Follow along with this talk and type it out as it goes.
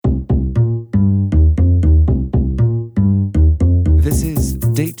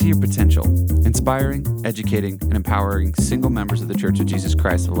Date to your potential, inspiring, educating, and empowering single members of the Church of Jesus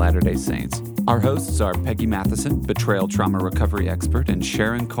Christ of Latter-day Saints. Our hosts are Peggy Matheson, betrayal trauma recovery expert, and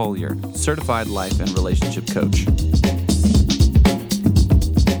Sharon Collier, certified life and relationship coach.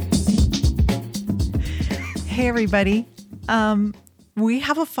 Hey, everybody. We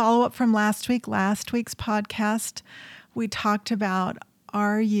have a follow-up from last week's podcast. We talked about,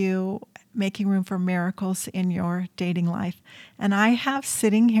 are you making room for miracles in your dating life? And I have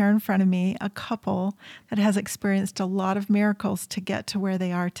sitting here in front of me a couple that has experienced a lot of miracles to get to where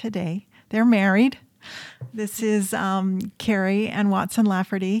they are today. They're married. This is Keri and Watson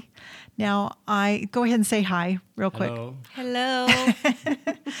Lafferty. Now, go ahead and say hi real quick. Hello.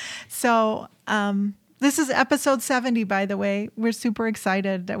 So, this is episode 70, by the way. We're super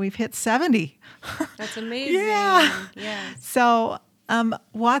excited that we've hit 70. That's amazing. Yeah. Yes. So,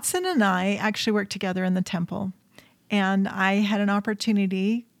 Watson and I actually worked together in the temple, and I had an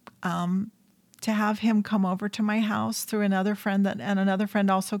opportunity to have him come over to my house through another friend, and another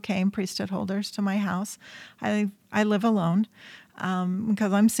friend also came, priesthood holders, to my house. I live alone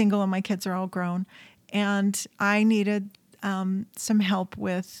because I'm single and my kids are all grown, and I needed some help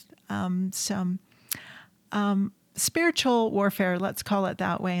with some spiritual warfare, let's call it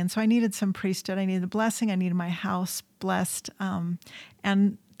that way. And so I needed some priesthood. I needed a blessing. I needed my house blessed.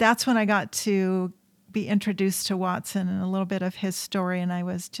 And that's when I got to be introduced to Watson and a little bit of his story. And I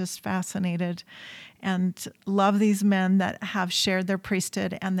was just fascinated and love these men that have shared their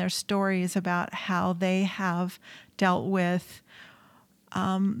priesthood and their stories about how they have dealt with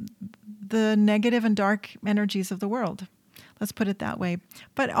the negative and dark energies of the world. Let's put it that way.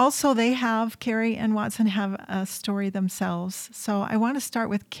 But also Keri and Watson have a story themselves. So I want to start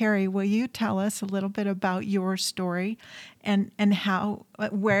with Keri. Will you tell us a little bit about your story and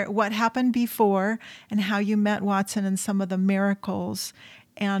what happened before and how you met Watson and some of the miracles?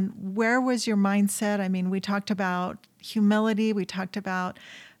 And where was your mindset? I mean, we talked about humility. We talked about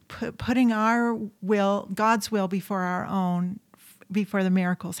putting our will, God's will, before our own, before the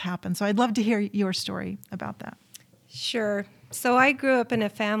miracles happen. So I'd love to hear your story about that. Sure. So I grew up in a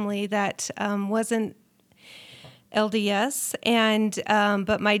family that wasn't LDS,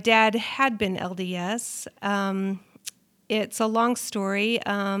 but my dad had been LDS. It's a long story,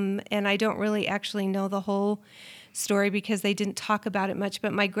 and I don't really actually know the whole story because they didn't talk about it much,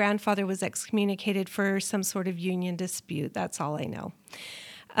 but my grandfather was excommunicated for some sort of union dispute. That's all I know.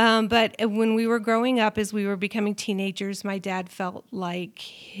 But when we were growing up, as we were becoming teenagers, my dad felt like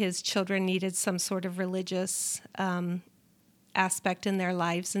his children needed some sort of religious aspect in their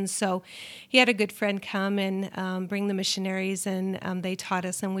lives. And so he had a good friend come and bring the missionaries, and they taught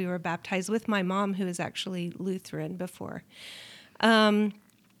us, and we were baptized with my mom, who was actually Lutheran before. And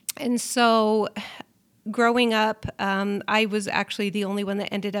so growing up, I was actually the only one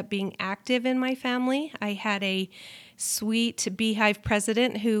that ended up being active in my family. I had a sweet beehive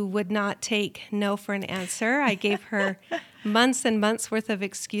president who would not take no for an answer. I gave her months and months worth of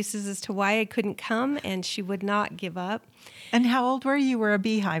excuses as to why I couldn't come, and she would not give up. And how old were you? You were a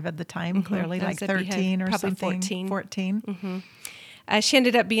beehive at the time, clearly, like 13 beehive, or probably something. 14. Mm-hmm. She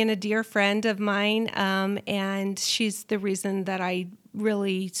ended up being a dear friend of mine, and she's the reason that I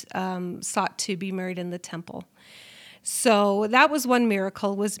really sought to be married in the temple. So that was one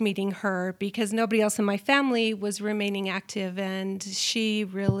miracle, was meeting her, because nobody else in my family was remaining active, and she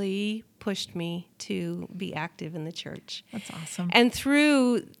really pushed me to be active in the church. That's awesome. And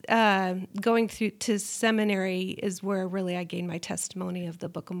through going through to seminary is where really I gained my testimony of the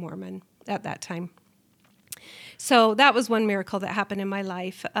Book of Mormon at that time. So that was one miracle that happened in my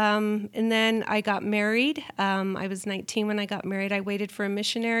life. And then I got married. I was 19 when I got married. I waited for a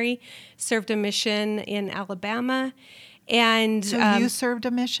missionary, served a mission in Alabama. And so you served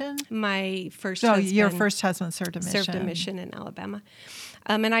a mission? My first husband. Your first husband served a mission. Served a mission in Alabama.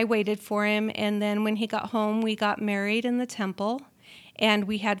 And I waited for him. And then when he got home, we got married in the temple. And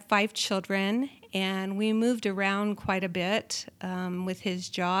we had 5 children. And we moved around quite a bit with his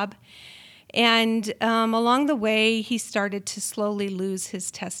job. And along the way, he started to slowly lose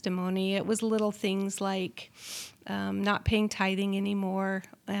his testimony. It was little things like not paying tithing anymore,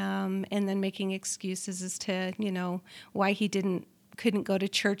 and then making excuses as to, why he couldn't go to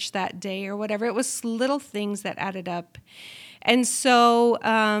church that day or whatever. It was little things that added up. And so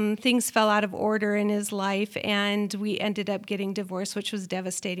things fell out of order in his life, and we ended up getting divorced, which was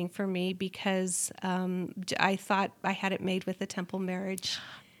devastating for me because I thought I had it made with a temple marriage.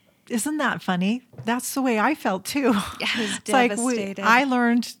 Isn't that funny? That's the way I felt too. I was Like devastated. I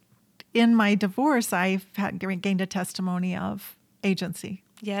learned in my divorce, gained a testimony of agency.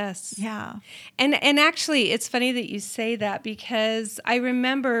 Yes. Yeah. And actually, it's funny that you say that, because I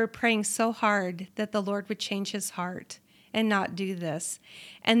remember praying so hard that the Lord would change his heart and not do this.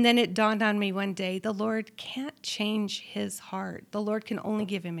 And then it dawned on me one day, the Lord can't change his heart. The Lord can only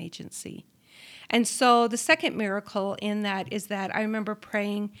give him agency. And so the second miracle in that is that I remember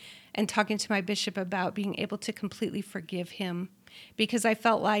praying and talking to my bishop about being able to completely forgive him, because I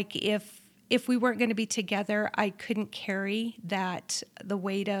felt like if we weren't going to be together, I couldn't carry the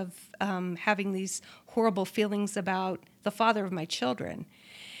weight of having these horrible feelings about the father of my children.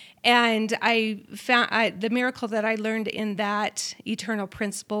 And I found the miracle that I learned in that eternal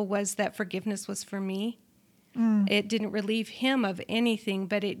principle was that forgiveness was for me. It didn't relieve him of anything,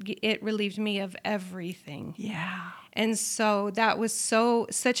 but it relieved me of everything. Yeah. And so that was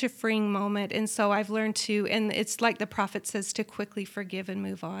such a freeing moment. And so I've learned to, and it's like the prophet says, to quickly forgive and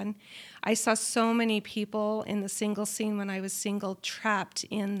move on. I saw so many people in the single scene when I was single, trapped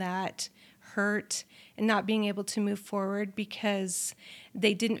in that hurt and not being able to move forward because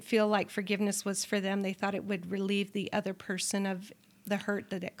they didn't feel like forgiveness was for them. They thought it would relieve the other person of the hurt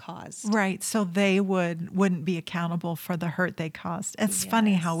that it caused. Right. So they wouldn't be accountable for the hurt they caused. It's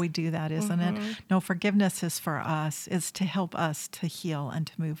funny how we do that, isn't it? No, forgiveness is for us, is to help us to heal and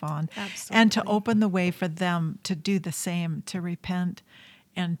to move on. Absolutely. And to open the way for them to do the same, to repent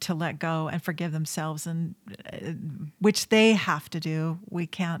and to let go and forgive themselves, and which they have to do. We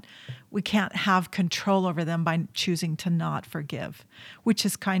can't have control over them by choosing to not forgive, which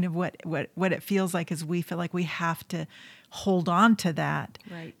is kind of what it feels like, is we feel like we have to hold on to that,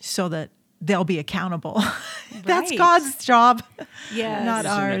 right, so that they'll be accountable. That's Right. God's job, Yes. not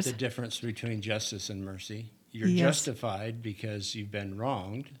Isn't ours. that the difference between justice and mercy? You're Yes. justified because you've been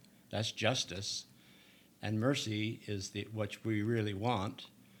wronged. That's justice. And mercy is what we really want.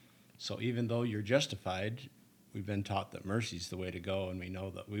 So even though you're justified, we've been taught that mercy is the way to go, and we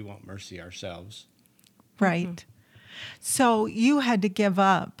know that we want mercy ourselves. Right. So you had to give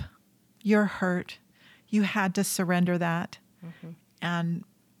up your hurt. You had to surrender that. And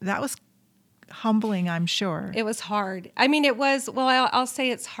that was humbling, I'm sure. It was hard. I mean, it was, well, I'll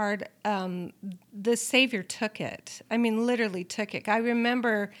say it's hard. The Savior took it. I mean, literally took it. I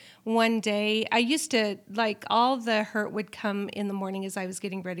remember one day, I used to, like, all the hurt would come in the morning as I was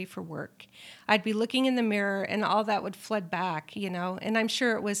getting ready for work. I'd be looking in the mirror and all that would flood back, and I'm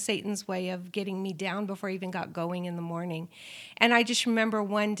sure it was Satan's way of getting me down before I even got going in the morning. And I just remember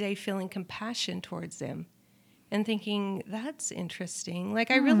one day feeling compassion towards him and thinking, that's interesting.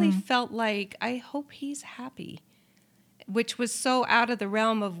 Like, I really felt like, I hope he's happy, which was so out of the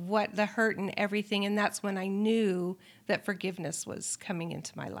realm of what the hurt and everything. And that's when I knew that forgiveness was coming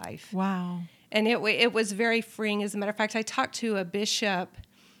into my life. Wow. And it was very freeing. As a matter of fact, I talked to a bishop.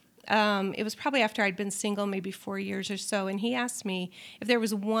 It was probably after I'd been single, maybe 4 years or so. And he asked me if there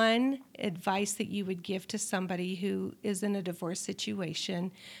was one advice that you would give to somebody who is in a divorce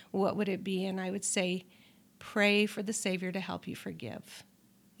situation, what would it be? And I would say, pray for the Savior to help you forgive.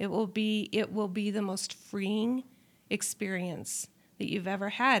 It will be the most freeing experience that you've ever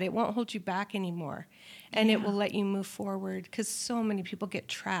had. It won't hold you back anymore. And it will let you move forward, because so many people get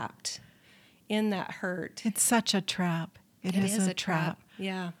trapped in that hurt. It's such a trap. It is a trap.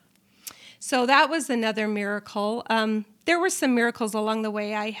 Yeah. So that was another miracle. There were some miracles along the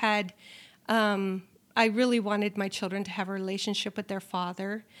way. I really wanted my children to have a relationship with their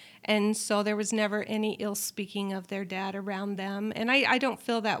father. And so there was never any ill speaking of their dad around them. And I don't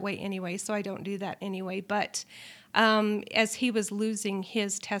feel that way anyway, so I don't do that anyway. But as he was losing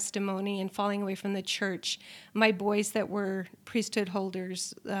his testimony and falling away from the church, my boys that were priesthood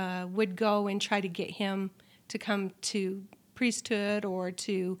holders would go and try to get him to come to priesthood, or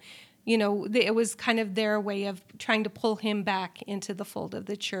to, it was kind of their way of trying to pull him back into the fold of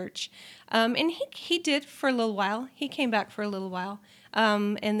the church. And he did for a little while. He came back for a little while,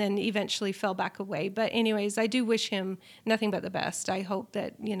 and then eventually fell back away. But anyways, I do wish him nothing but the best. I hope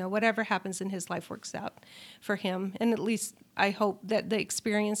that, whatever happens in his life works out for him. And at least I hope that the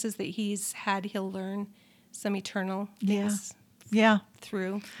experiences that he's had, he'll learn some eternal things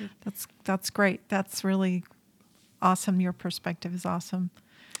through. That's great. That's really awesome. Your perspective is awesome.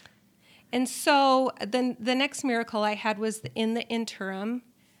 And so then the next miracle I had was in the interim,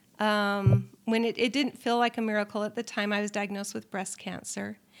 when it didn't feel like a miracle at the time. I was diagnosed with breast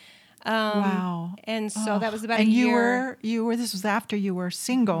cancer. Wow. And so that was about a and year. you were, this was after you were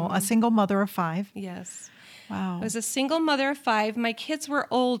single, a single mother of 5. Yes. Wow. I was a single mother of 5. My kids were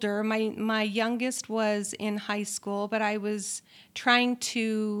older. My youngest was in high school, but I was trying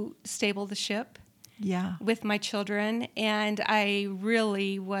to stable the ship Yeah. with my children. And I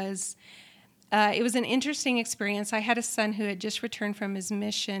really was, it was an interesting experience. I had a son who had just returned from his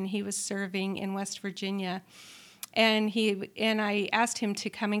mission. He was serving in West Virginia. And I asked him to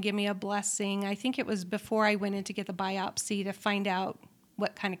come and give me a blessing. I think it was before I went in to get the biopsy to find out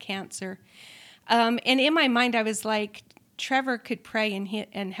what kind of cancer. And in my mind, I was like, Trevor could pray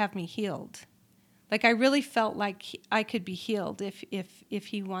and have me healed. Like, I really felt like I could be healed if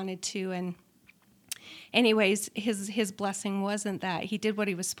he wanted to. And anyways, his blessing wasn't that. He did what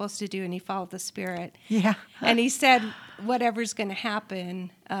he was supposed to do, and he followed the Spirit. Yeah. And he said, whatever's going to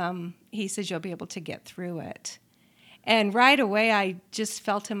happen, he says, you'll be able to get through it. And right away, I just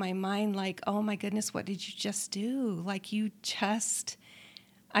felt in my mind like, oh my goodness, what did you just do? Like,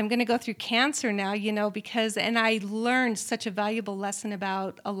 I'm going to go through cancer now, and I learned such a valuable lesson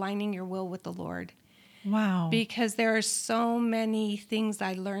about aligning your will with the Lord. Wow. Because there are so many things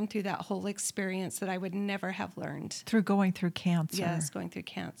I learned through that whole experience that I would never have learned. Through going through cancer. Yes, going through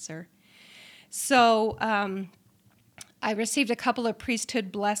cancer. So I received a couple of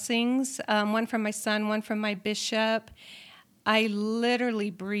priesthood blessings, one from my son, one from my bishop. I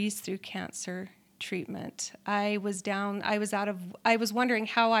literally breezed through cancer treatment. I was wondering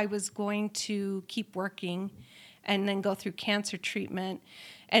how I was going to keep working and then go through cancer treatment.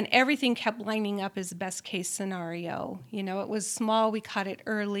 And everything kept lining up as best case scenario. It was small. We caught it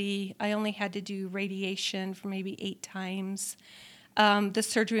early. I only had to do radiation for maybe 8 times. The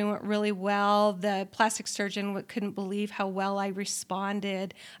surgery went really well. The plastic surgeon couldn't believe how well I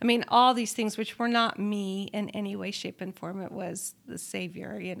responded. I mean, all these things, which were not me in any way, shape, and form. It was the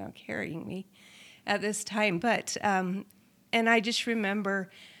Savior, carrying me at this time. But, and I just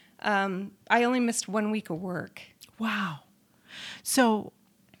remember I only missed 1 week of work. Wow. So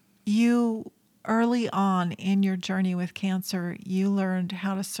you, early on in your journey with cancer, you learned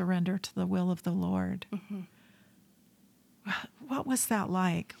how to surrender to the will of the Lord. Mm-hmm. What was that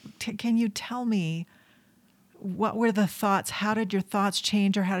like? Can you tell me, what were the thoughts? How did your thoughts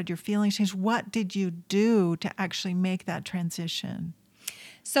change, or how did your feelings change? What did you do to actually make that transition?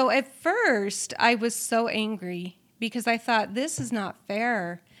 So at first, I was so angry because I thought, this is not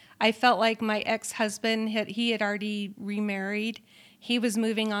fair. I felt like my ex-husband, he had already remarried. He was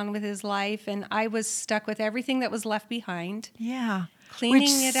moving on with his life, and I was stuck with everything that was left behind. Yeah.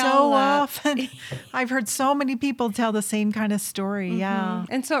 Cleaning it all up. Often, I've heard so many people tell the same kind of story. Mm-hmm. Yeah.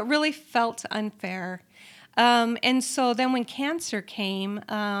 And so it really felt unfair. And so then when cancer came,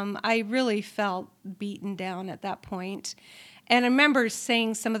 I really felt beaten down at that point. And I remember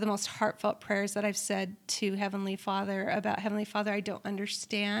saying some of the most heartfelt prayers that I've said to Heavenly Father about, Heavenly Father, I don't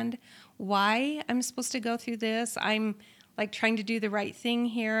understand why I'm supposed to go through this. I'm like trying to do the right thing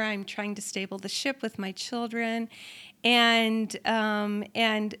here. I'm trying to stable the ship with my children. And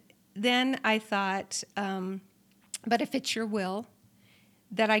then I thought, but if it's your will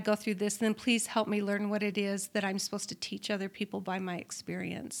that I go through this, then please help me learn what it is that I'm supposed to teach other people by my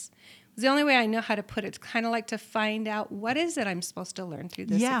experience. It's the only way I know how to put it. It's kind of like to find out, what is it I'm supposed to learn through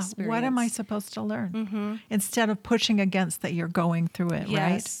this experience? Yeah, what am I supposed to learn? Mm-hmm. Instead of pushing against that you're going through it,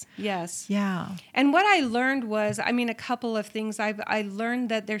 Yes, right? yes. Yeah. And what I learned was, a couple of things. I learned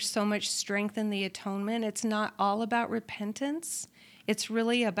that there's so much strength in the atonement. It's not all about repentance. It's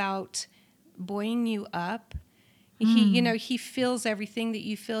really about buoying you up. He feels everything that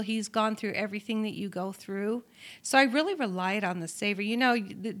you feel. He's gone through everything that you go through. So I really relied on the Savior.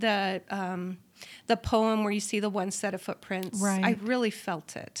 The poem where you see the one set of footprints. Right. I really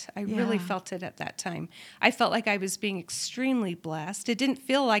felt it. I really felt it at that time. I felt like I was being extremely blessed. It didn't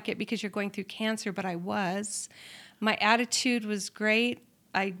feel like it because you're going through cancer, but I was. My attitude was great.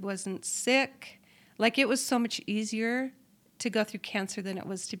 I wasn't sick. Like, it was so much easier to go through cancer than it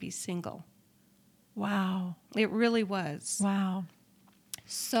was to be single. Wow. It really was. Wow.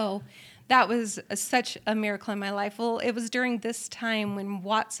 So that was such a miracle in my life. Well, it was during this time when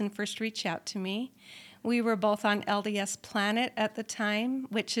Watson first reached out to me. We were both on LDS Planet at the time,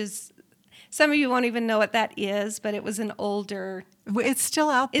 which is, some of you won't even know what that is, but it was an older... It's still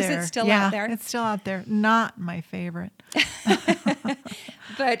out there. Is it still out there? It's still out there. Not my favorite.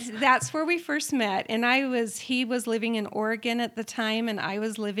 But that's where we first met. And he was living in Oregon at the time, and I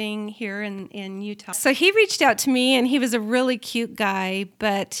was living here in Utah. So he reached out to me, and he was a really cute guy,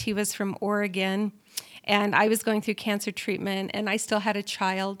 but he was from Oregon. And I was going through cancer treatment, and I still had a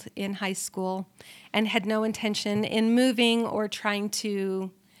child in high school and had no intention in moving or trying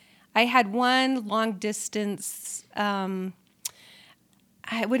to... I had one long distance, I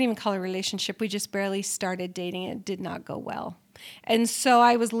wouldn't even call it a relationship. We just barely started dating. It did not go well. And so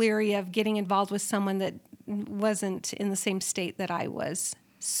I was leery of getting involved with someone that wasn't in the same state that I was.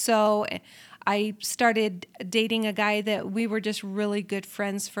 So I started dating a guy that we were just really good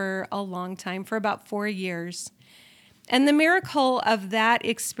friends for a long time, for about 4 years. And the miracle of that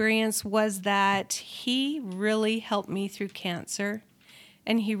experience was that he really helped me through cancer,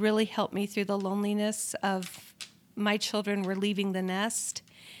 and he really helped me through the loneliness of my children were leaving the nest.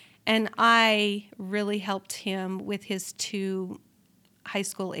 And I really helped him with his 2 high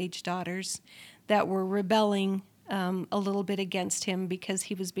school age daughters that were rebelling a little bit against him because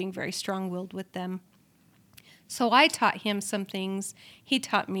he was being very strong-willed with them. So I taught him some things, he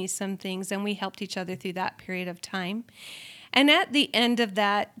taught me some things, and we helped each other through that period of time. And at the end of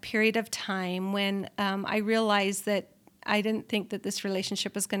that period of time, when I realized that I didn't think that this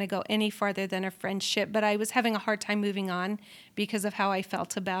relationship was going to go any farther than a friendship, but I was having a hard time moving on because of how I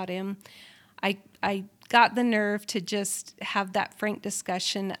felt about him, I got the nerve to just have that frank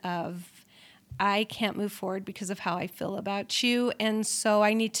discussion of, I can't move forward because of how I feel about you, and so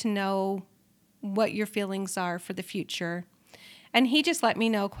I need to know what your feelings are for the future. And he just let me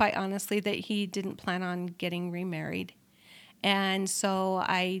know, quite honestly, that he didn't plan on getting remarried. And so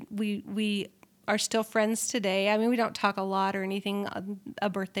we are still friends today. I mean, we don't talk a lot or anything, a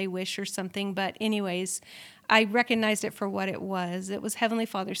birthday wish or something, but anyways, I recognized it for what it was. It was Heavenly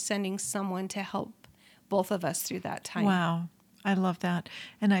Father sending someone to help both of us through that time. Wow. I love that.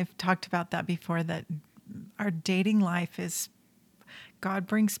 And I've talked about that before, that our dating life is, God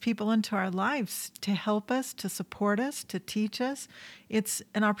brings people into our lives to help us, to support us, to teach us. It's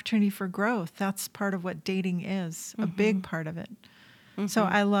an opportunity for growth. That's part of what dating is, a big part of it. So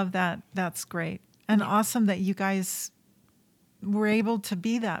I love that. That's great. And awesome that you guys were able to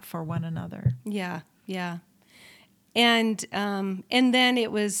be that for one another. Yeah, yeah. And then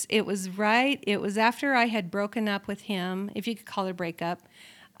it was after I had broken up with him, if you could call it a breakup,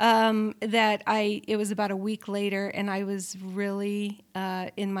 it was about a week later, and I was really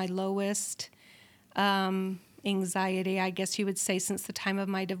in my lowest anxiety, I guess you would say, since the time of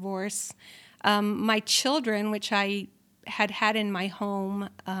my divorce. My children, which I had in my home,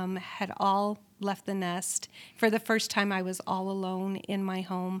 had all left the nest. For the first time, I was all alone in my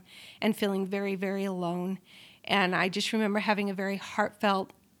home and feeling very, very alone. And I just remember having a very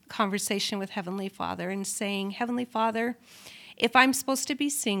heartfelt conversation with Heavenly Father and saying, Heavenly Father, if I'm supposed to be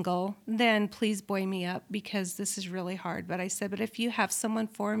single, then please buoy me up, because this is really hard. But I said, but if you have someone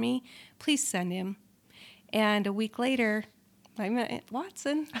for me, please send him. And a week later, I met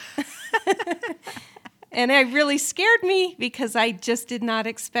Watson. And it really scared me, because I just did not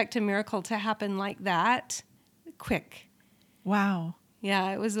expect a miracle to happen like that quick. Wow.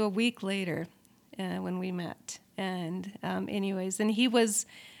 Yeah, it was a week later when we met. And anyways, and he was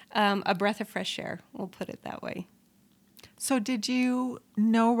a breath of fresh air, we'll put it that way. So did you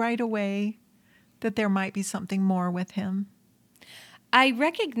know right away that there might be something more with him? I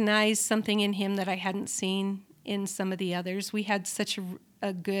recognized something in him that I hadn't seen in some of the others. We had such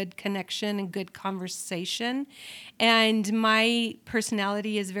a good connection and good conversation. And my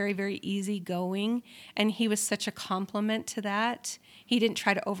personality is very, very easygoing. And he was such a compliment to that. He didn't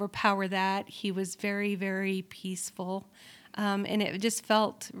try to overpower that. He was very, very peaceful. And it just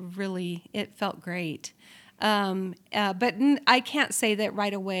felt great. But I can't say that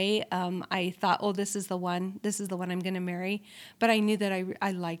right away. I thought, oh, this is the one I'm going to marry. But I knew that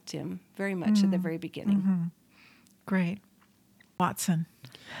I liked him very much at the very beginning. Mm-hmm. Great. Watson.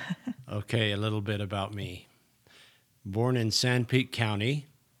 Okay, a little bit about me. Born in San Pete County,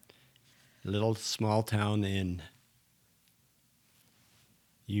 a little small town in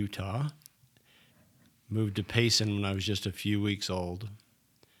Utah. Moved to Payson when I was just a few weeks old,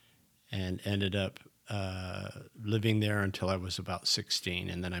 and ended up living there until I was about 16,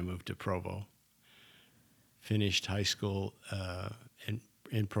 and then I moved to Provo. Finished high school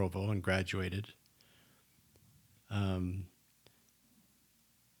in Provo and graduated.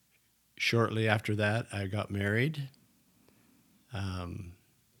 Shortly after that, I got married.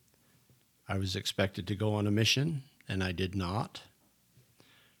 I was expected to go on a mission, and I did not.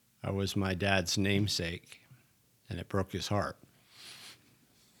 I was my dad's namesake, and it broke his heart.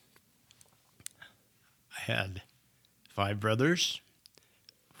 I had 5 brothers.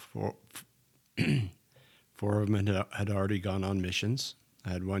 Four of them had already gone on missions. I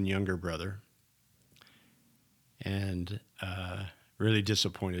had one younger brother, and really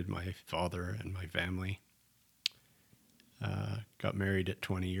disappointed my father and my family. Got married at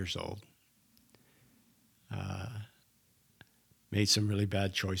 20 years old. Made some really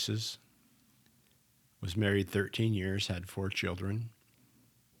bad choices. Was married 13 years, had 4 children.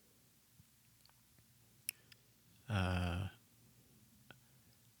 I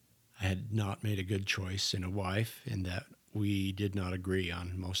had not made a good choice in a wife, in that we did not agree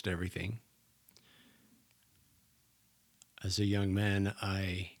on most everything. as a young man,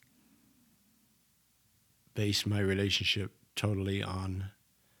 I based my relationship totally on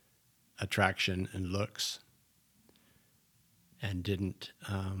attraction and looks, and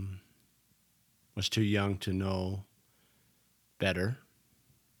was too young to know better.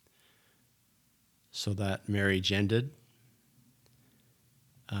 So that marriage ended.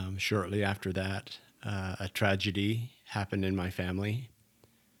 Shortly after that, a tragedy happened in my family,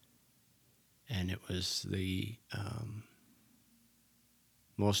 and it was the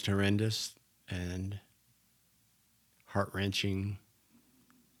most horrendous and heart-wrenching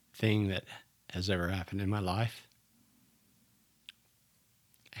thing that has ever happened in my life.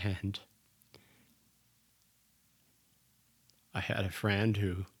 And I had a friend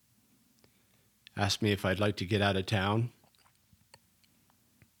who asked me if I'd like to get out of town,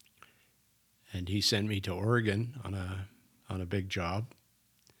 and he sent me to Oregon on a big job.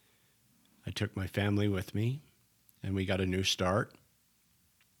 I took my family with me, and we got a new start.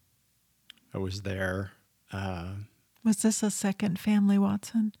 I was there. Was this a second family,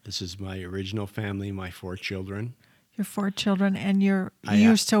 Watson? This is my original family, my 4 children. Your 4 children, and you're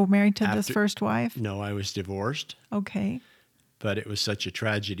still married to this first wife? No, I was divorced. Okay. But it was such a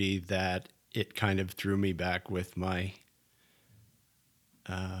tragedy that it kind of threw me back with my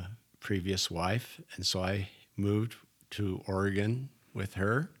previous wife. And so I moved to Oregon with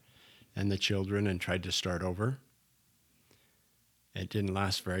her and the children and tried to start over. It didn't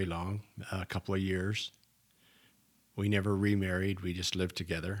last very long, a couple of years. We never remarried. We just lived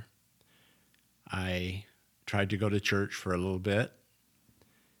together. I tried to go to church for a little bit,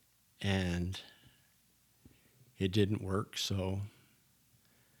 and it didn't work, so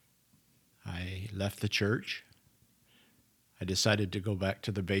I left the church. I decided to go back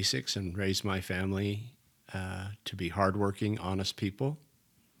to the basics and raise my family to be hardworking, honest people,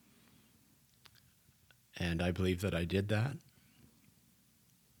 and I believe that I did that.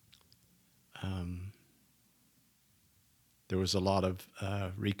 There was a lot of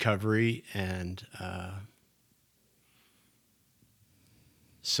recovery and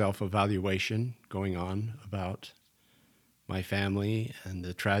self-evaluation going on about my family and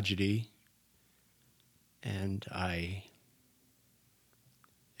the tragedy, and I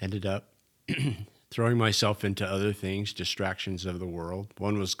ended up throwing myself into other things, distractions of the world.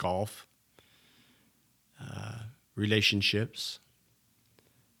 One was golf, relationships.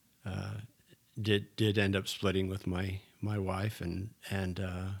 Did end up splitting with my wife and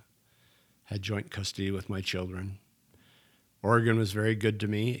had joint custody with my children. Oregon was very good to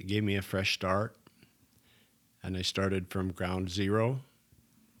me. It gave me a fresh start, and I started from ground zero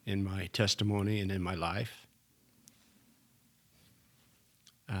in my testimony and in my life.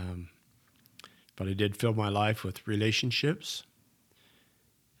 But I did fill my life with relationships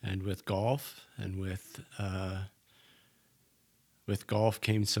and with golf, and with golf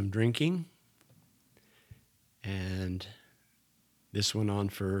came some drinking. And this went on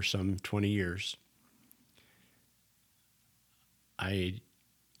for some 20 years. I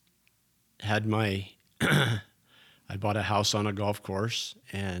had I bought a house on a golf course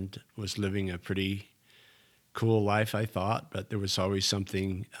and was living a pretty cool life, I thought, but there was always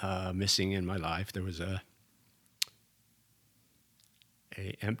something missing in my life. There was a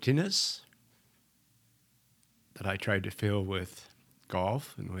emptiness that I tried to fill with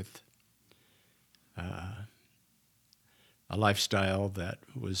golf and with a lifestyle that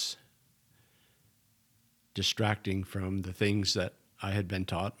was distracting from the things that I had been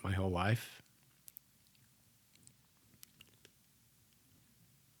taught my whole life.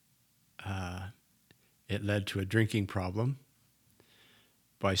 It led to a drinking problem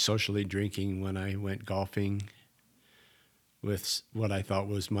by socially drinking when I went golfing with what I thought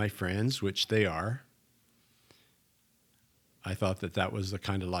was my friends, which they are. I thought that that was the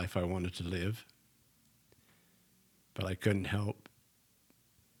kind of life I wanted to live. But I couldn't help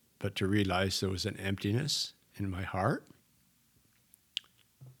but to realize there was an emptiness in my heart.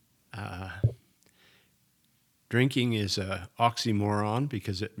 Drinking is an oxymoron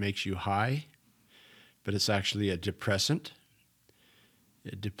because it makes you high, but it's actually a depressant.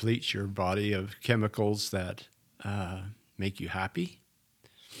 It depletes your body of chemicals that make you happy.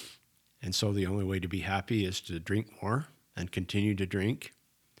 And so the only way to be happy is to drink more and continue to drink.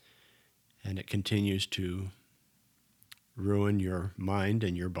 And it continues to ruin your mind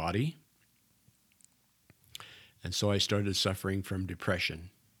and your body. And so I started suffering from depression,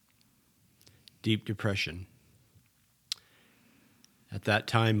 deep depression. At that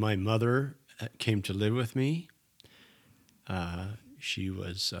time, my mother came to live with me. She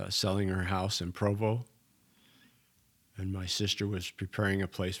was selling her house in Provo. and my sister was preparing a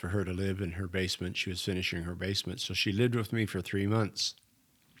place for her to live in her basement. She was finishing her basement, so she lived with me for 3 months.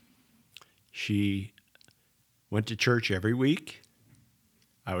 She went to church every week.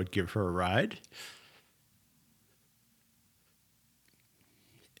 I would give her a ride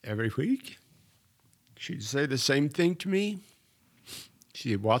every week. She'd say the same thing to me.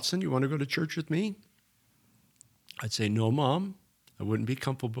 She'd say, Watson, you want to go to church with me? I'd say, no, Mom. I wouldn't be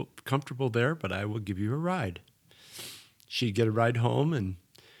comfortable there, but I will give you a ride. She'd get a ride home, and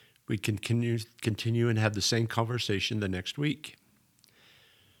we'd continue and have the same conversation the next week.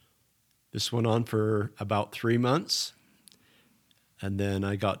 This went on for about 3 months, and then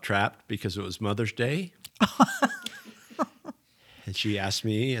I got trapped because it was Mother's Day. And she asked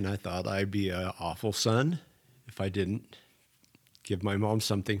me, and I thought I'd be an awful son if I didn't give my mom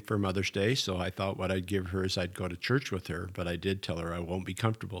something for Mother's Day. So I thought what I'd give her is I'd go to church with her, but I did tell her I won't be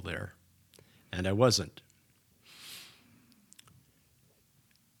comfortable there. And I wasn't.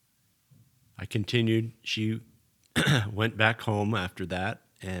 I continued. She went back home after that,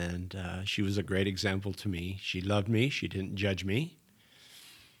 and she was a great example to me. She loved me. She didn't judge me.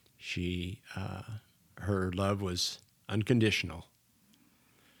 Her love was unconditional.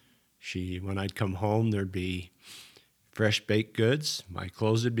 When I'd come home, there'd be fresh baked goods. My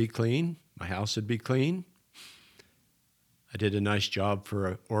clothes would be clean. My house would be clean. I did a nice job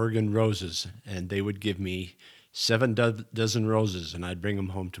for Oregon Roses, and they would give me 7 dozen roses, and I'd bring them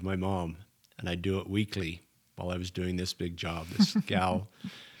home to my mom, and I'd do it weekly while I was doing this big job. This gal,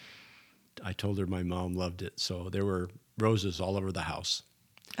 I told her my mom loved it, so there were roses all over the house.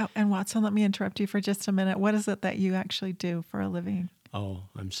 Oh, and Watson, let me interrupt you for just a minute. What is it that you actually do for a living? Oh,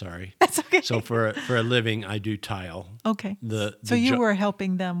 I'm sorry. That's okay. So for a living, I do tile. Okay. So you were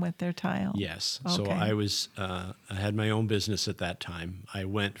helping them with their tile? Yes. Okay. So I had my own business at that time. I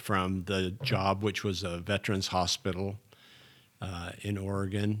went from the job, which was a veterans hospital in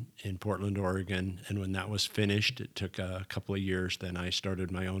Oregon, in Portland, Oregon. And when that was finished, it took a couple of years. Then I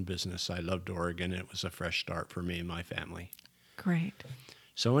started my own business. I loved Oregon. It was a fresh start for me and my family. Great.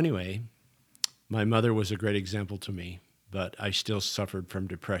 So anyway, my mother was a great example to me. But I still suffered from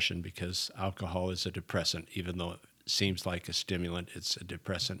depression because alcohol is a depressant. Even though it seems like a stimulant, it's a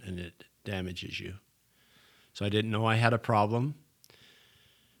depressant and it damages you. So I didn't know I had a problem.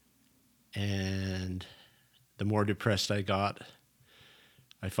 And the more depressed I got,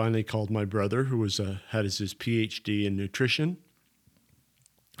 I finally called my brother, who had his PhD in nutrition.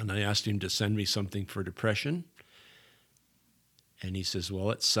 And I asked him to send me something for depression. And he says,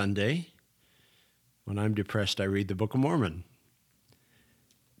 well, it's Sunday. When I'm depressed, I read the Book of Mormon.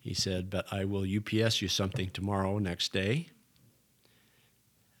 He said, but I will UPS you something tomorrow, next day.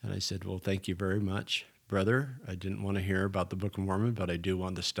 And I said, well, thank you very much, brother. I didn't want to hear about the Book of Mormon, but I do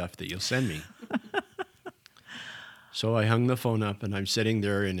want the stuff that you'll send me. So I hung the phone up, and I'm sitting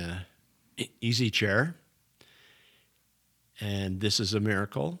there in an easy chair. And this is a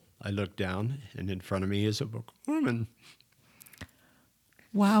miracle. I look down, and in front of me is a Book of Mormon.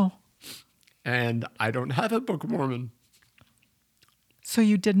 Wow. And I don't have a Book of Mormon. So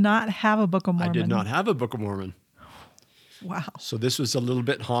you did not have a Book of Mormon? I did not have a Book of Mormon. Wow. So this was a little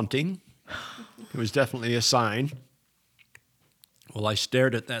bit haunting. It was definitely a sign. Well, I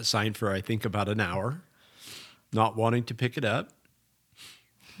stared at that sign for, I think, about an hour, not wanting to pick it up.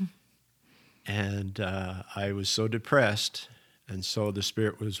 And I was so depressed, and so the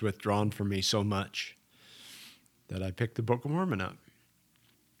Spirit was withdrawn from me so much that I picked the Book of Mormon up.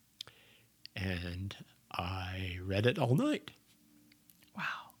 And I read it all night.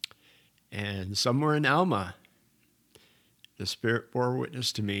 Wow. And somewhere in Alma, the Spirit bore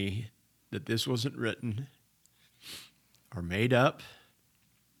witness to me that this wasn't written or made up,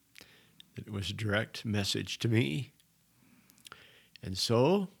 that it was a direct message to me. And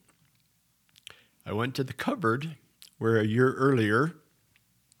so I went to the cupboard where a year earlier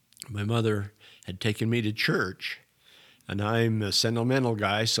my mother had taken me to church. And I'm a sentimental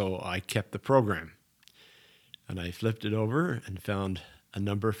guy, so I kept the program. And I flipped it over and found a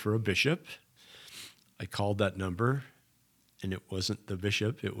number for a bishop. I called that number, and it wasn't the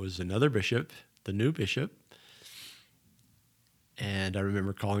bishop. It was another bishop, the new bishop. And I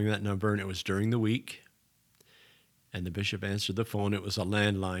remember calling that number, and it was during the week. And the bishop answered the phone. It was a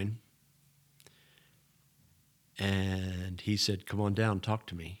landline. And he said, come on down, talk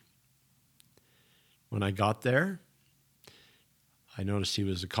to me. When I got there, I noticed he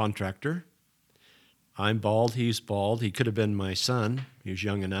was a contractor. I'm bald, he's bald. He could have been my son. He was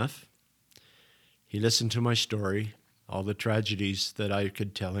young enough. He listened to my story, all the tragedies that I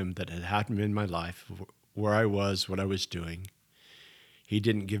could tell him that had happened in my life, where I was, what I was doing. He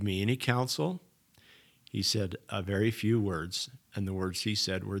didn't give me any counsel. He said a very few words, and the words he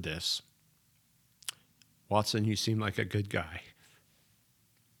said were this: "Watson, you seem like a good guy."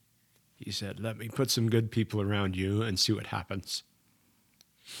 He said, "Let me put some good people around you and see what happens."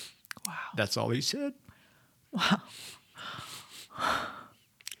 Wow. That's all he said. Wow.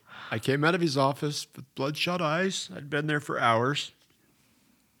 I came out of his office with bloodshot eyes. I'd been there for hours.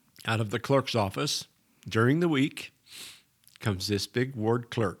 Out of the clerk's office, during the week, comes this big ward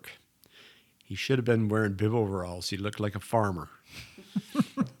clerk. He should have been wearing bib overalls. He looked like a farmer.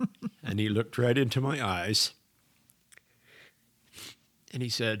 And he looked right into my eyes. And he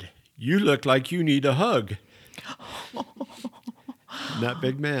said, "You look like you need a hug." And that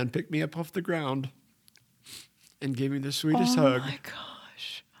big man picked me up off the ground and gave me the sweetest hug. Oh my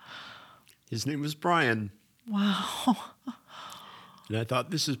gosh. His name was Brian. Wow. And I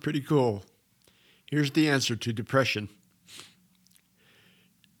thought, this is pretty cool. Here's the answer to depression.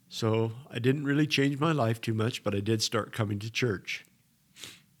 So I didn't really change my life too much, but I did start coming to church.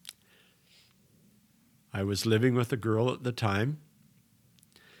 I was living with a girl at the time.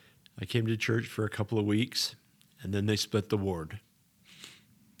 I came to church for a couple of weeks, and then they split the ward.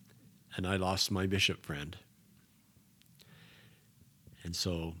 And I lost my bishop friend. And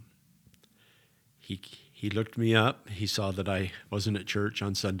so he looked me up. He saw that I wasn't at church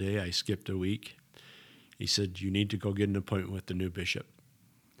on Sunday. I skipped a week. He said, "You need to go get an appointment with the new bishop."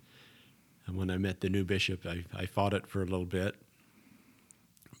 And when I met the new bishop, I fought it for a little bit.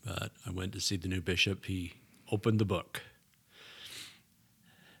 But I went to see the new bishop. He opened the book.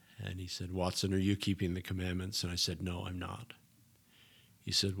 And he said, "Watson, are you keeping the commandments?" And I said, "No, I'm not."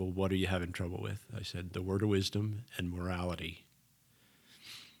 He said, "Well, what are you having trouble with?" I said, "The word of wisdom and morality."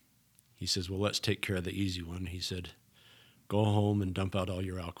 He says, "Well, let's take care of the easy one." He said, "Go home and dump out all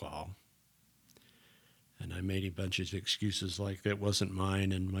your alcohol." And I made a bunch of excuses like it wasn't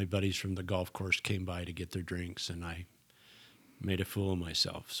mine, and my buddies from the golf course came by to get their drinks, and I made a fool of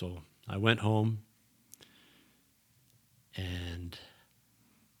myself. So I went home, and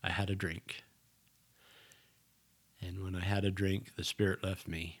I had a drink. And when I had a drink, the Spirit left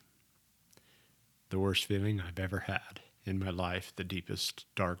me. The worst feeling I've ever had in my life, the deepest,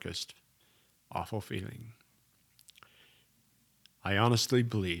 darkest, awful feeling. I honestly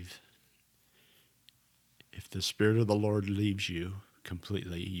believe if the Spirit of the Lord leaves you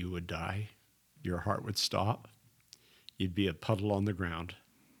completely, you would die. Your heart would stop. You'd be a puddle on the ground.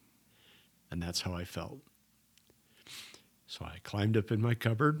 And that's how I felt. So I climbed up in my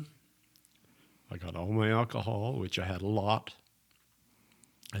cupboard. I got all my alcohol, which I had a lot.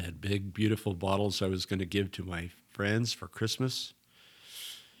 I had big, beautiful bottles I was going to give to my friends for Christmas.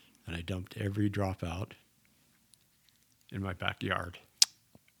 And I dumped every drop out in my backyard.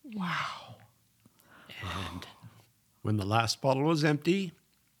 Wow. And when the last bottle was empty,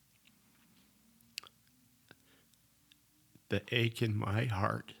 the ache in my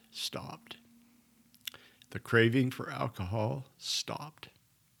heart stopped. The craving for alcohol stopped.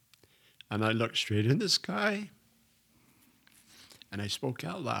 And I looked straight in the sky, and I spoke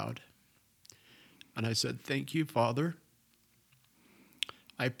out loud. And I said, "Thank you, Father.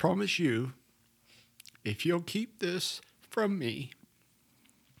 I promise you, if you'll keep this from me,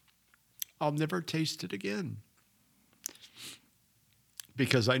 I'll never taste it again.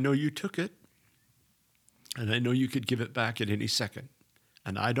 Because I know you took it, and I know you could give it back at any second,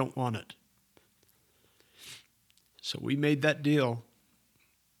 and I don't want it." So we made that deal,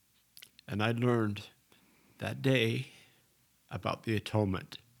 and I learned that day about the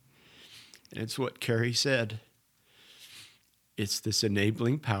atonement. And it's what Keri said. It's this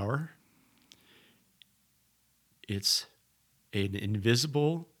enabling power. It's an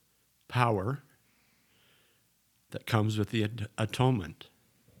invisible power that comes with the atonement.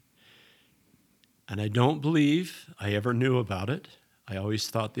 And I don't believe I ever knew about it. I always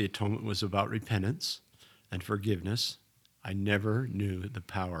thought the atonement was about repentance and forgiveness. I never knew the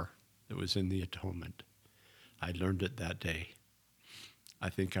power that was in the atonement. I learned it that day. I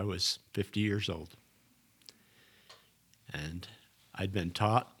think I was 50 years old. And I'd been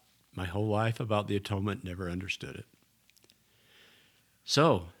taught my whole life about the atonement, never understood it.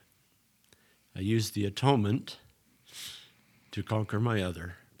 So I used the atonement to conquer my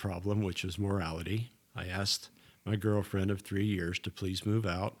other problem, which was morality. I asked my girlfriend of 3 years to please move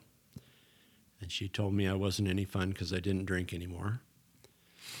out, and she told me I wasn't any fun because I didn't drink anymore.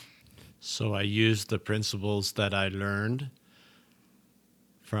 So I used the principles that I learned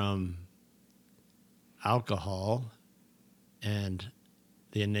from alcohol and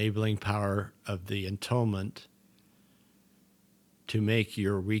the enabling power of the atonement to make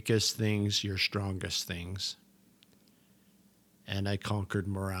your weakest things your strongest things. And I conquered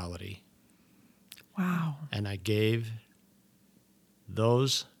morality. Wow. And I gave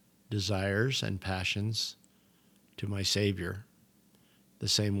those desires and passions to my Savior the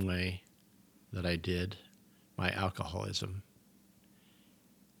same way that I did my alcoholism.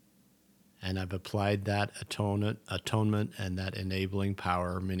 And I've applied that atonement and that enabling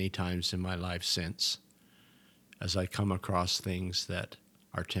power many times in my life since, as I come across things that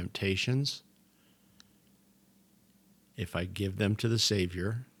are temptations. If I give them to the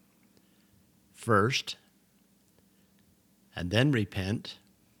Savior first and then repent,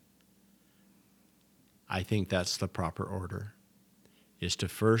 I think that's the proper order, is to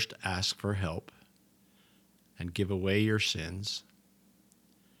first ask for help and give away your sins,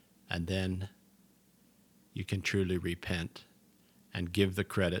 and then you can truly repent and give the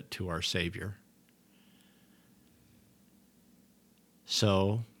credit to our Savior.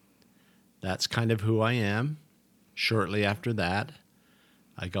 So that's kind of who I am. Shortly after that,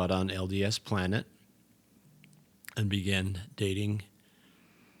 I got on LDS Planet and began dating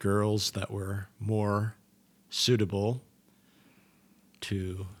girls that were more suitable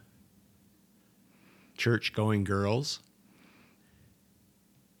to church-going girls.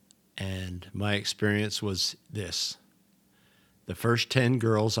 And my experience was this. The first 10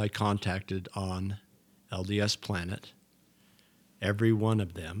 girls I contacted on LDS Planet, every one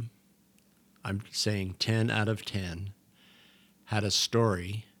of them, I'm saying 10 out of 10, had a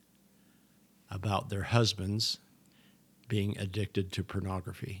story about their husbands being addicted to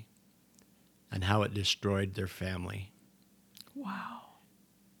pornography and how it destroyed their family. Wow.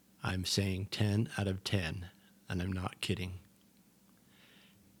 I'm saying 10 out of 10, and I'm not kidding.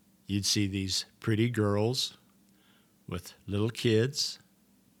 You'd see these pretty girls with little kids.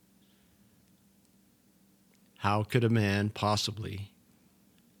 How could a man possibly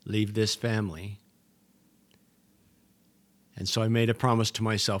leave this family? And so I made a promise to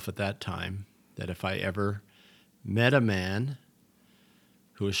myself at that time that if I ever met a man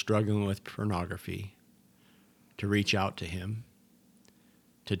who was struggling with pornography, to reach out to him,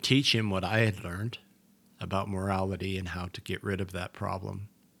 to teach him what I had learned about morality and how to get rid of that problem,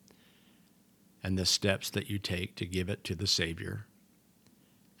 and the steps that you take to give it to the Savior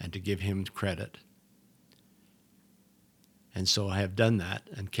and to give him credit. And so I have done that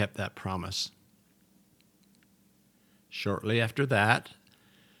and kept that promise. Shortly after that,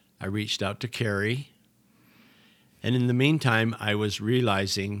 I reached out to Keri, and in the meantime, I was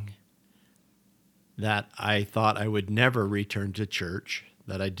realizing that I thought I would never return to church,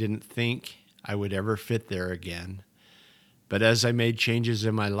 that I didn't think I would ever fit there again. But as I made changes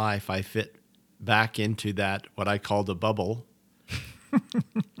in my life, I fit back into that, what I call the bubble,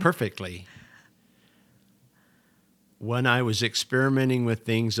 perfectly. When I was experimenting with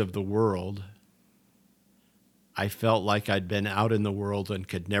things of the world, I felt like I'd been out in the world and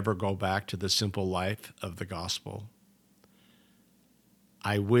could never go back to the simple life of the gospel.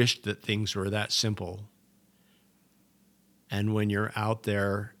 I wished that things were that simple. And when you're out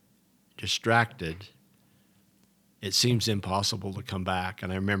there distracted, it seems impossible to come back.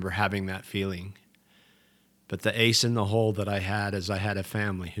 And I remember having that feeling. But the ace in the hole that I had is I had a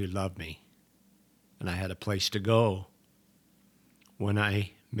family who loved me, and I had a place to go. When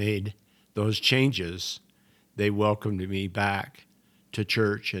I made those changes, they welcomed me back to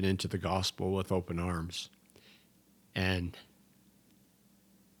church and into the gospel with open arms. And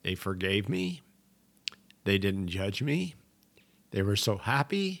they forgave me. They didn't judge me. They were so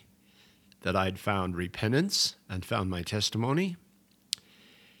happy that I'd found repentance and found my testimony.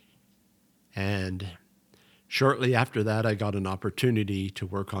 And shortly after that, I got an opportunity to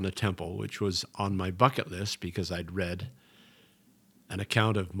work on a temple, which was on my bucket list because I'd read an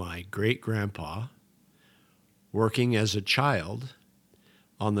account of my great-grandpa working as a child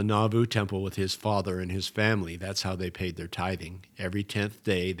on the Nauvoo temple with his father and his family. That's how they paid their tithing. Every 10th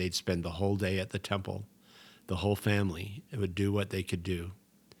day, they'd spend the whole day at the temple. The whole family would do what they could do.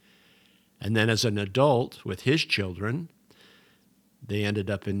 And then as an adult with his children, they ended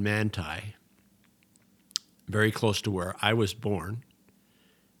up in Manti, very close to where I was born,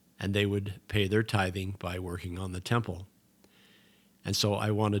 and they would pay their tithing by working on the temple. And so I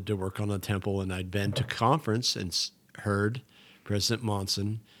wanted to work on the temple, and I'd been to conference and heard President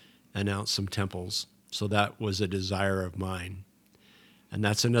Monson announce some temples. So that was a desire of mine. And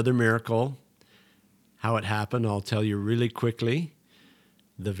that's another miracle. How it happened, I'll tell you really quickly.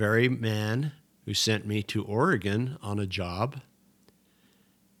 The very man who sent me to Oregon on a job,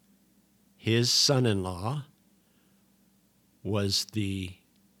 his son-in-law was the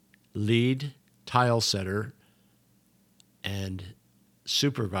lead tile setter and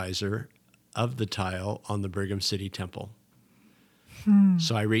supervisor of the tile on the Brigham City Temple.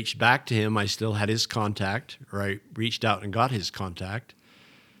 So I reached back to him. I still had his contact, or I reached out and got his contact.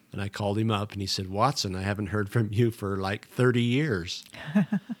 And I called him up, and he said, Watson, I haven't heard from you for like 30 years.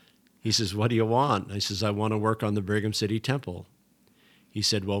 He says, what do you want? I says, I want to work on the Brigham City Temple. He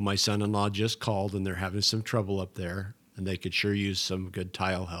said, well, my son-in-law just called, and they're having some trouble up there, and they could sure use some good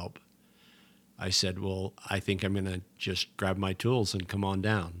tile help. I said, well, I think I'm going to just grab my tools and come on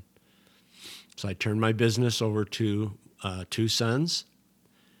down. So I turned my business over to 2 sons.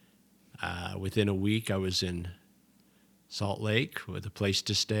 Within a week, I was in Salt Lake with a place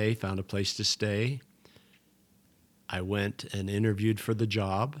to stay, found a place to stay. I went and interviewed for the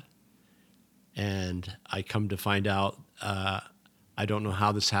job, and I come to find out, I don't know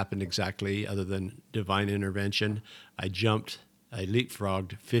how this happened exactly other than divine intervention. I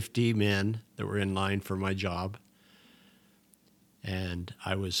leapfrogged 50 men that were in line for my job, and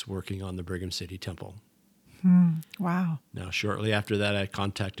I was working on the Brigham City Temple. Wow. Now, shortly after that, I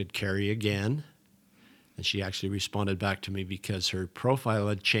contacted Keri again, and she actually responded back to me because her profile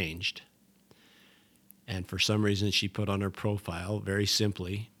had changed. And for some reason, she put on her profile, very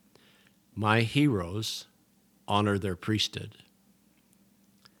simply, my heroes honor their priesthood.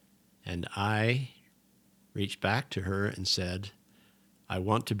 And I reached back to her and said, I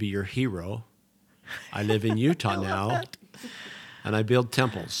want to be your hero. I live in Utah now, and I build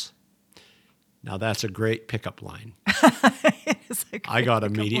temples. Now, that's a great pickup line. I got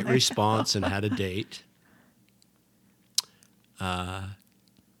immediate response and had a date.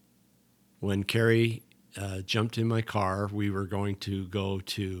 When Keri jumped in my car, we were going to go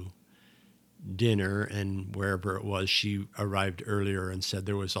to dinner, and wherever it was, she arrived earlier and said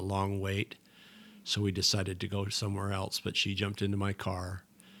there was a long wait. So we decided to go somewhere else, but she jumped into my car.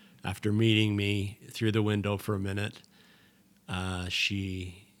 After meeting me through the window for a minute,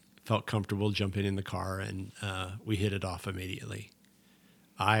 she felt comfortable jumping in the car, and we hit it off immediately.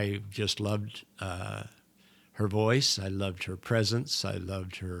 I just loved her voice. I loved her presence. I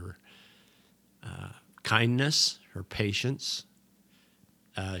loved her kindness, her patience.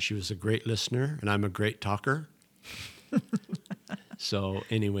 She was a great listener, and I'm a great talker. So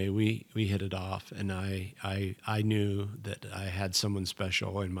anyway, we hit it off, and I knew that I had someone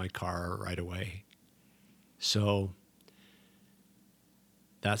special in my car right away. So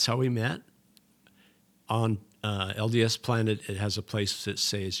that's how we met. On LDS Planet, it has a place that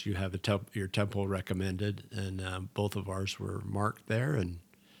says you have your temple recommended, and both of ours were marked there. And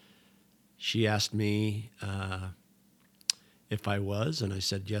she asked me if I was, and I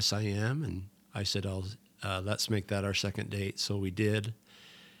said, yes, I am. And I said, let's make that our second date. So we did.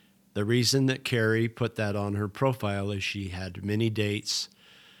 The reason that Keri put that on her profile is she had many dates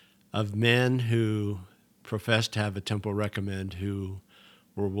of men who professed to have a temple recommend who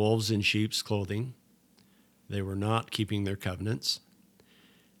were wolves in sheep's clothing. They were not keeping their covenants.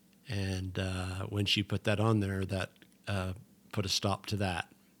 And when she put that on there, that put a stop to that.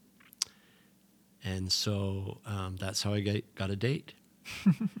 And so that's how I got a date.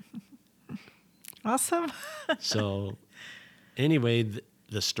 Awesome. So anyway,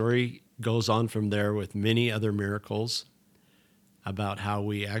 the story goes on from there with many other miracles about how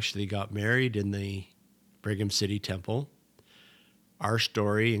we actually got married in the Brigham City Temple. Our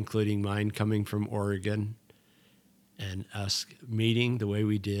story, including mine coming from Oregon and us meeting the way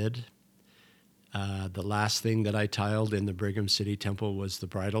we did. The last thing that I tiled in the Brigham City Temple was the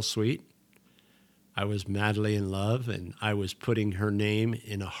bridal suite. I was madly in love, and I was putting her name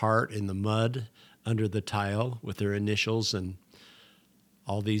in a heart in the mud under the tile with her initials and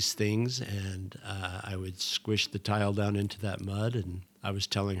all these things, and I would squish the tile down into that mud, and I was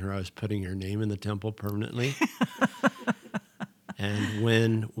telling her I was putting her name in the temple permanently. And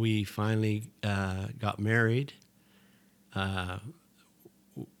when we finally got married,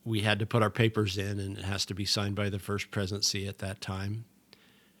 we had to put our papers in, and it has to be signed by the First Presidency at that time.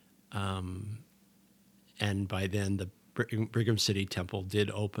 And by then, the Brigham City Temple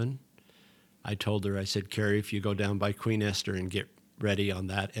did open. I told her, I said, Keri, if you go down by Queen Esther and get ready on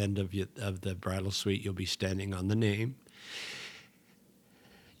that end of the bridal suite, you'll be standing on the name,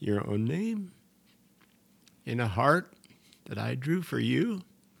 your own name, in a heart that I drew for you.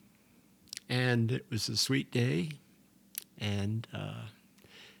 And it was a sweet day, and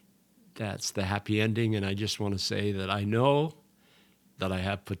that's the happy ending. And I just want to say that I know that I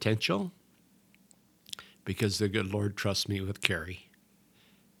have potential because the good Lord trusts me with Keri.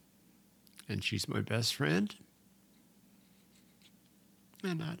 And she's my best friend.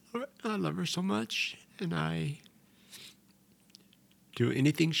 And I love her so much. And I do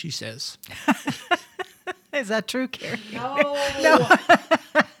anything she says. Is that true, Keri? No.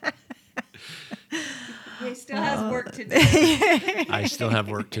 He still has work work to do. I still have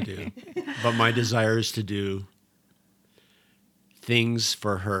work to do. But my desire is to do things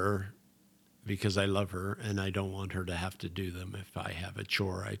for her because I love her and I don't want her to have to do them. If I have a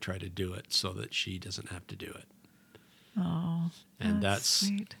chore, I try to do it so that she doesn't have to do it. Oh, And that's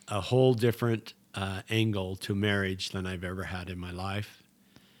sweet. a whole different angle to marriage than I've ever had in my life.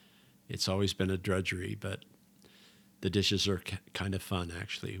 It's always been a drudgery, but the dishes are kind of fun,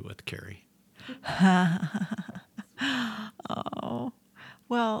 actually, with Keri. Oh,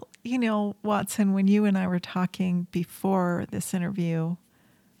 well, Watson, when you and I were talking before this interview,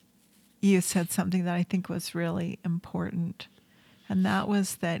 you said something that I think was really important. And that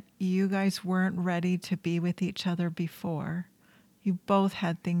was that you guys weren't ready to be with each other before. You both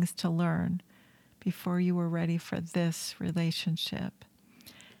had things to learn before you were ready for this relationship.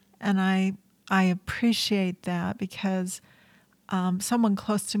 And I appreciate that because someone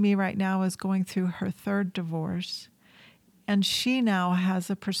close to me right now is going through her third divorce. And she now has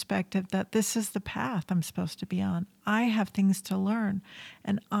a perspective that this is the path I'm supposed to be on. I have things to learn,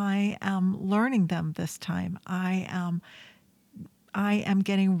 and I am learning them this time. I am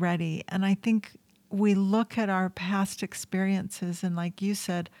getting ready. And I think we look at our past experiences, and like you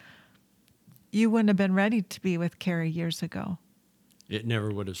said, you wouldn't have been ready to be with Keri years ago. It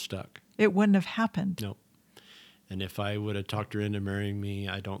never would have stuck. It wouldn't have happened. Nope. And if I would have talked her into marrying me,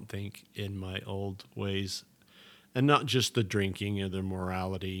 I don't think in my old ways, and not just the drinking or the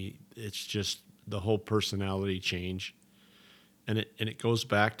morality, it's just the whole personality change. And it goes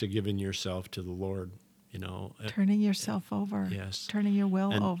back to giving yourself to the Lord, Turning yourself over. Yes. Turning your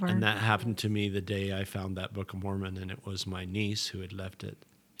will over. And that happened to me the day I found that Book of Mormon, and it was my niece who had left it.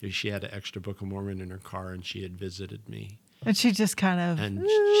 She had an extra Book of Mormon in her car, and she had visited me. And she just kind of,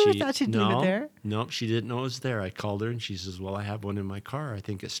 thought she'd leave it there. No, she didn't know it was there. I called her, and she says, well, I have one in my car. I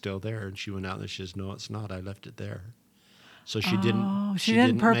think it's still there. And she went out, and she says, no, it's not. I left it there. So she didn't. Oh, she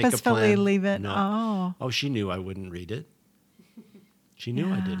didn't purposefully make a plan. leave it. No. Oh, she knew I wouldn't read it. She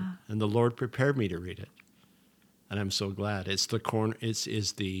knew I didn't. And the Lord prepared me to read it. And I'm so glad. It's the corner.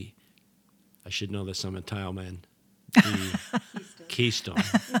 Is the. I should know this. I'm a tile man. The keystone.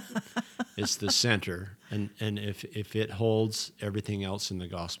 It's the center, and if it holds, everything else in the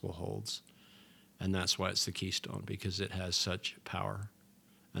gospel holds, and that's why it's the keystone, because it has such power,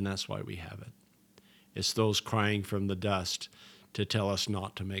 and that's why we have it. It's those crying from the dust to tell us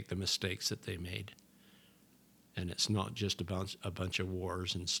not to make the mistakes that they made, and it's not just about a bunch of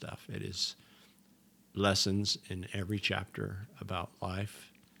wars and stuff. It is lessons in every chapter about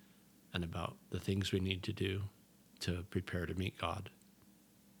life and about the things we need to do to prepare to meet God.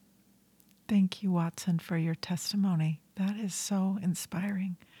 Thank you, Watson, for your testimony. That is so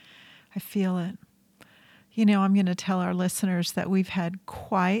inspiring. I feel it. I'm going to tell our listeners that we've had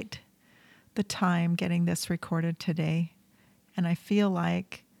quite the time getting this recorded today. And I feel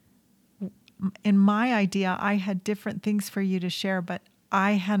like in my idea, I had different things for you to share, but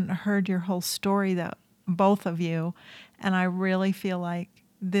I hadn't heard your whole story, that both of you. And I really feel like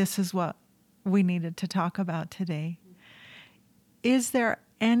this is what we needed to talk about today. Is there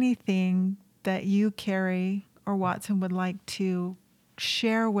anything that you, Keri, or Watson would like to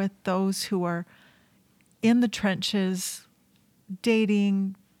share with those who are in the trenches,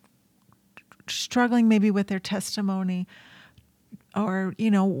 dating, struggling maybe with their testimony or,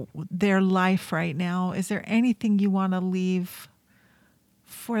 their life right now? Is there anything you want to leave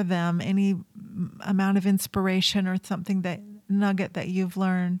for them? Any amount of inspiration or something, that nugget that you've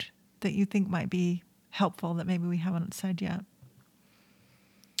learned that you think might be helpful that maybe we haven't said yet?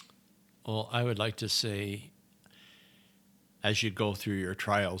 Well, I would like to say, as you go through your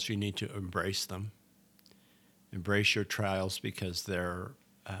trials, you need to embrace them. Embrace your trials, because they're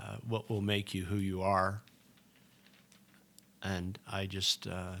what will make you who you are. And I just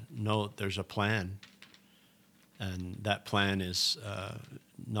know there's a plan. And that plan is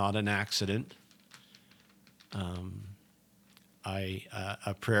not an accident.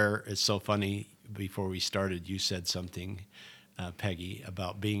 A prayer is so funny. Before we started, you said something, Peggy,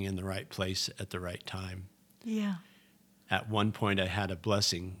 about being in the right place at the right time. Yeah. At one point, I had a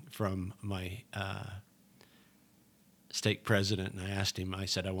blessing from my stake president, and I asked him, I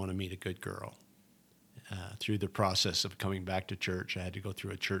said, I want to meet a good girl. Through the process of coming back to church, I had to go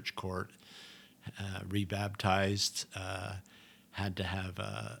through a church court, rebaptized, had to have,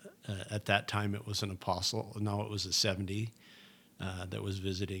 at that time it was an apostle, now it was a 70 that was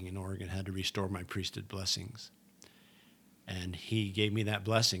visiting in Oregon, had to restore my priesthood blessings. And he gave me that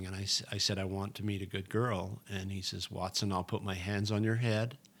blessing, and I said, I want to meet a good girl. And he says, Watson, I'll put my hands on your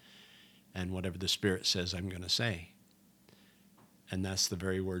head, and whatever the Spirit says, I'm going to say. And that's the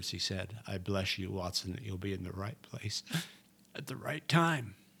very words he said. I bless you, Watson, that you'll be in the right place at the right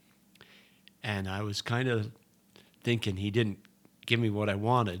time. And I was kind of thinking he didn't give me what I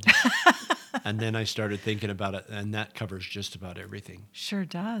wanted. And then I started thinking about it, and that covers just about everything. Sure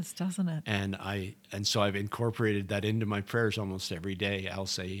does, doesn't it? And so I've incorporated that into my prayers almost every day. I'll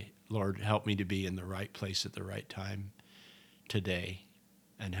say, Lord, help me to be in the right place at the right time today,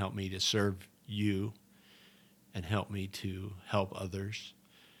 and help me to serve you, and help me to help others.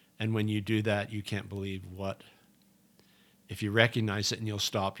 And when you do that, you can't believe if you recognize it and you'll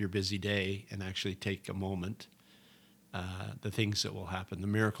stop your busy day and actually take a moment, the things that will happen, the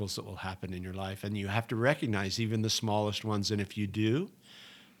miracles that will happen in your life. And you have to recognize even the smallest ones. And if you do,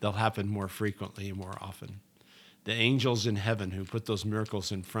 they'll happen more frequently and more often. The angels in heaven who put those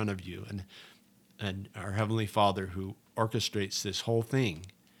miracles in front of you, and our Heavenly Father who orchestrates this whole thing.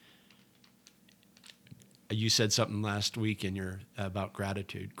 You said something last week about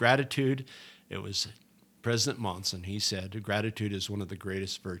gratitude. Gratitude, it was President Monson. He said, gratitude is one of the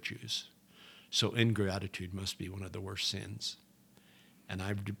greatest virtues. So ingratitude must be one of the worst sins. And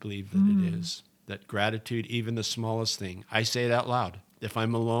I believe that it is. That gratitude, even the smallest thing, I say it out loud. If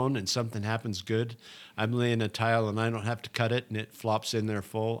I'm alone and something happens good, I'm laying a tile and I don't have to cut it and it flops in there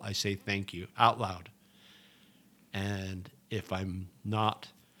full, I say thank you out loud. And if I'm not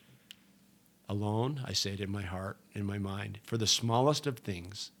alone, I say it in my heart, in my mind, for the smallest of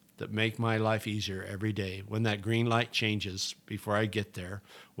things that make my life easier every day. When that green light changes before I get there,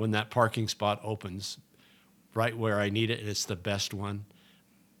 when that parking spot opens right where I need it, and it's the best one,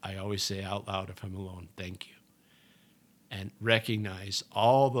 I always say out loud if I'm alone, thank you. And recognize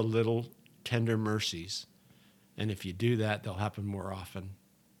all the little tender mercies. And if you do that, they'll happen more often,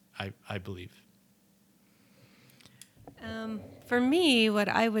 I believe. For me, what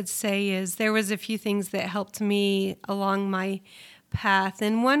I would say is there was a few things that helped me along my path.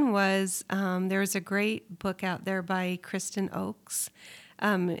 And one was there was a great book out there by Kristen Oakes.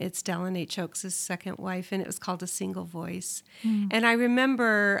 It's Dallin H. Oakes' second wife, and it was called A Single Voice. And I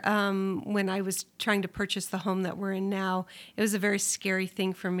remember when I was trying to purchase the home that we're in now, it was a very scary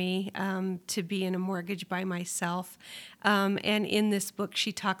thing for me to be in a mortgage by myself. And in this book,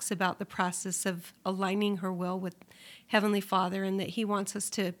 she talks about the process of aligning her will with Heavenly Father, and that He wants us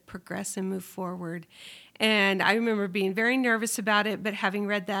to progress and move forward. And I remember being very nervous about it, but having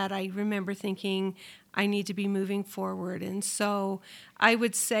read that, I remember thinking, I need to be moving forward. And so I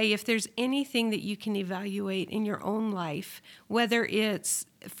would say if there's anything that you can evaluate in your own life, whether it's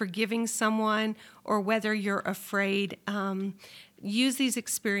forgiving someone or whether you're afraid, use these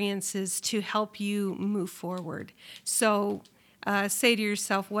experiences to help you move forward. So say to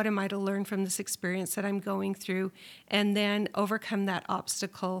yourself, what am I to learn from this experience that I'm going through? And then overcome that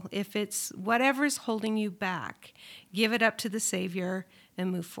obstacle. If it's whatever's holding you back, give it up to the Savior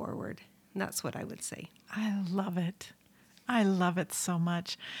and move forward. And that's what I would say. I love it. I love it so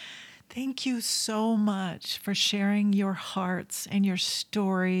much. Thank you so much for sharing your hearts and your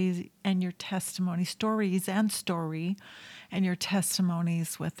stories and your testimony, stories and story, and your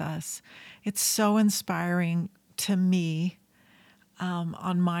testimonies with us. It's so inspiring to me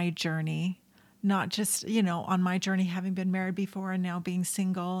on my journey, not just, on my journey having been married before and now being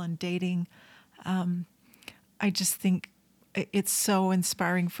single and dating. I just think it's so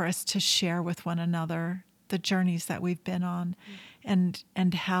inspiring for us to share with one another the journeys that we've been on and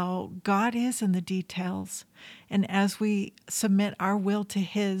how God is in the details. And as we submit our will to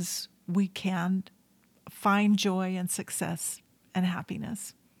His, we can find joy and success and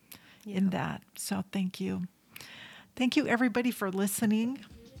happiness in that. So thank you. Thank you, everybody, for listening,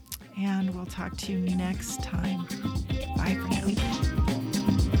 and we'll talk to you next time. Bye for now.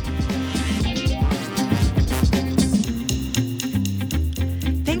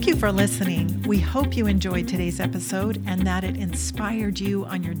 Thank you for listening. We hope you enjoyed today's episode and that it inspired you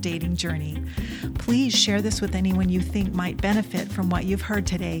on your dating journey. Please share this with anyone you think might benefit from what you've heard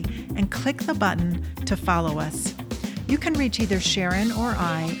today, and click the button to follow us. You can reach either Sharon or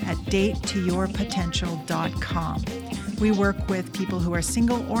I at datetoyourpotential.com. We work with people who are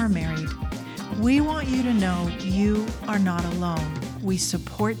single or married. We want you to know you are not alone. We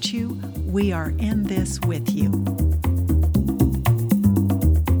support you. We are in this with you.